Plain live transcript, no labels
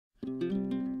Hey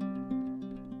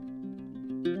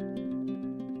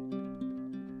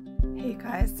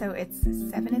guys, so it's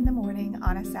 7 in the morning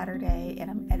on a Saturday and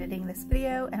I'm editing this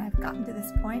video and I've gotten to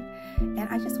this point and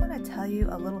I just want to tell you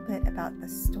a little bit about the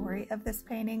story of this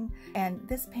painting. And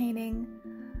this painting,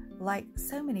 like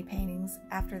so many paintings,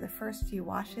 after the first few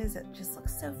washes it just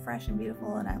looks so fresh and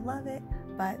beautiful and I love it,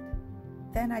 but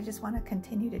then I just want to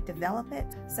continue to develop it.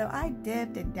 So I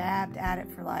dipped and dabbed at it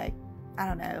for like, I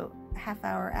don't know, a half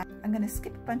hour. I'm going to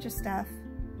skip a bunch of stuff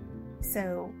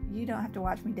so you don't have to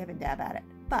watch me dib and dab at it.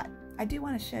 But I do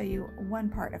want to show you one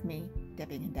part of me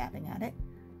dipping and dabbing at it,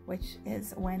 which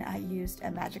is when I used a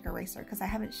magic eraser, because I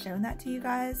haven't shown that to you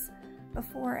guys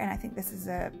before and I think this is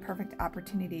a perfect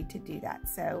opportunity to do that.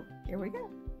 So here we go.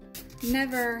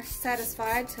 Never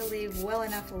satisfied to leave well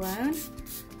enough alone.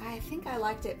 I think I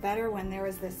liked it better when there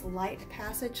was this light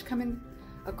passage coming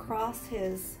across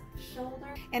his shoulder.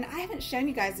 And I haven't shown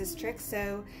you guys this trick,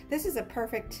 so this is a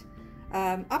perfect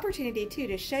opportunity too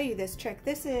to show you this trick.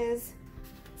 This is,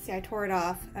 see, I tore it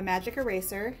off, a magic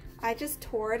eraser. I just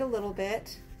tore it a little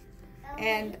bit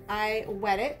and I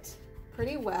wet it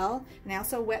pretty well. And I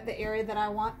also wet the area that I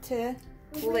want to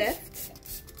lift.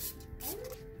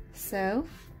 So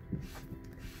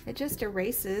it just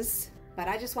erases, but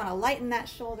I just want to lighten that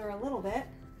shoulder a little bit.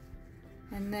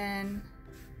 And then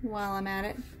while I'm at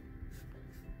it,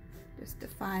 just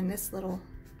define this little.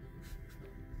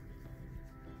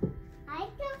 I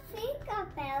don't think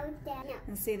about that.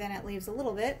 And see, then it leaves a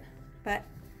little bit, but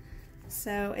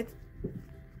so it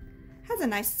has a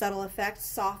nice subtle effect,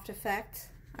 soft effect.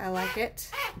 I like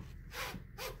it.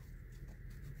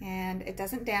 And it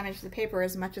doesn't damage the paper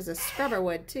as much as a scrubber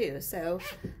would too. So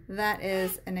that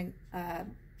is an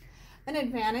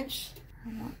advantage.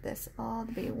 I want this all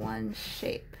to be one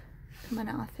shape coming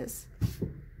off his.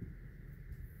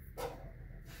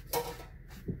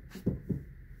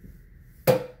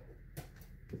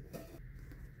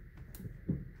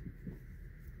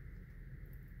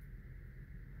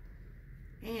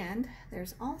 And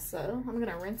there's also, I'm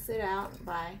gonna rinse it out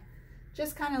by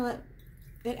just kind of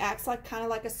it acts like kind of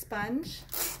like a sponge.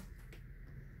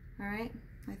 All right,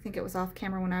 I think it was off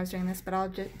camera when I was doing this, but I'll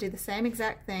just do the same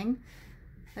exact thing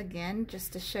again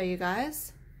just to show you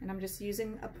guys. And I'm just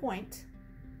using a point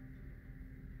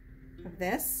of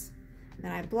this.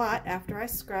 Then I blot after I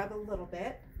scrub a little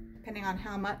bit, depending on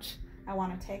how much I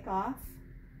want to take off.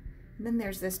 And then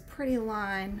there's this pretty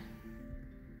line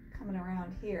coming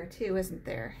around here too, isn't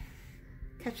there?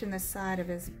 Catching the side of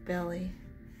his belly.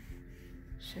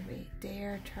 Should we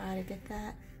dare try to get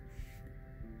that?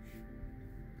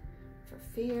 For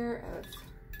fear of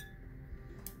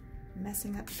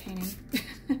messing up the painting.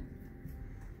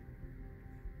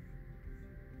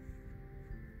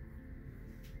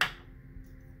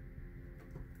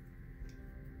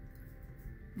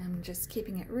 I'm just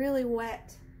keeping it really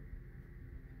wet.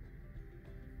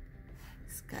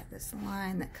 It's got this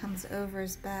line that comes over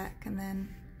his back and then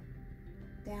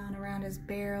down around his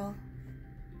barrel.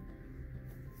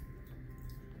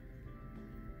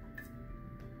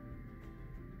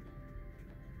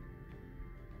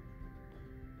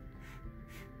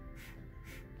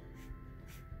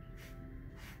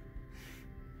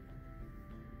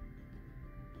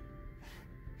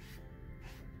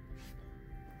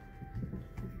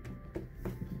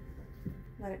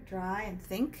 Let it dry and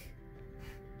think.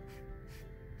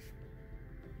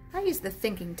 I use the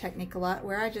thinking technique a lot,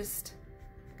 where I just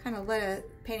kind of let a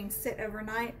painting sit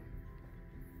overnight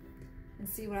and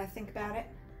see what I think about it.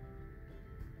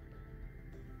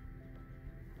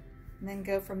 And then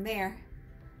go from there.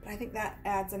 But I think that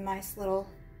adds a nice little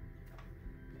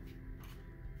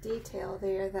detail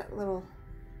there, that little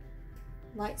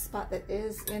light spot that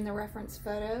is in the reference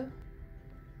photo.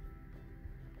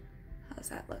 How does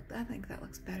that look? I think that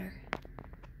looks better.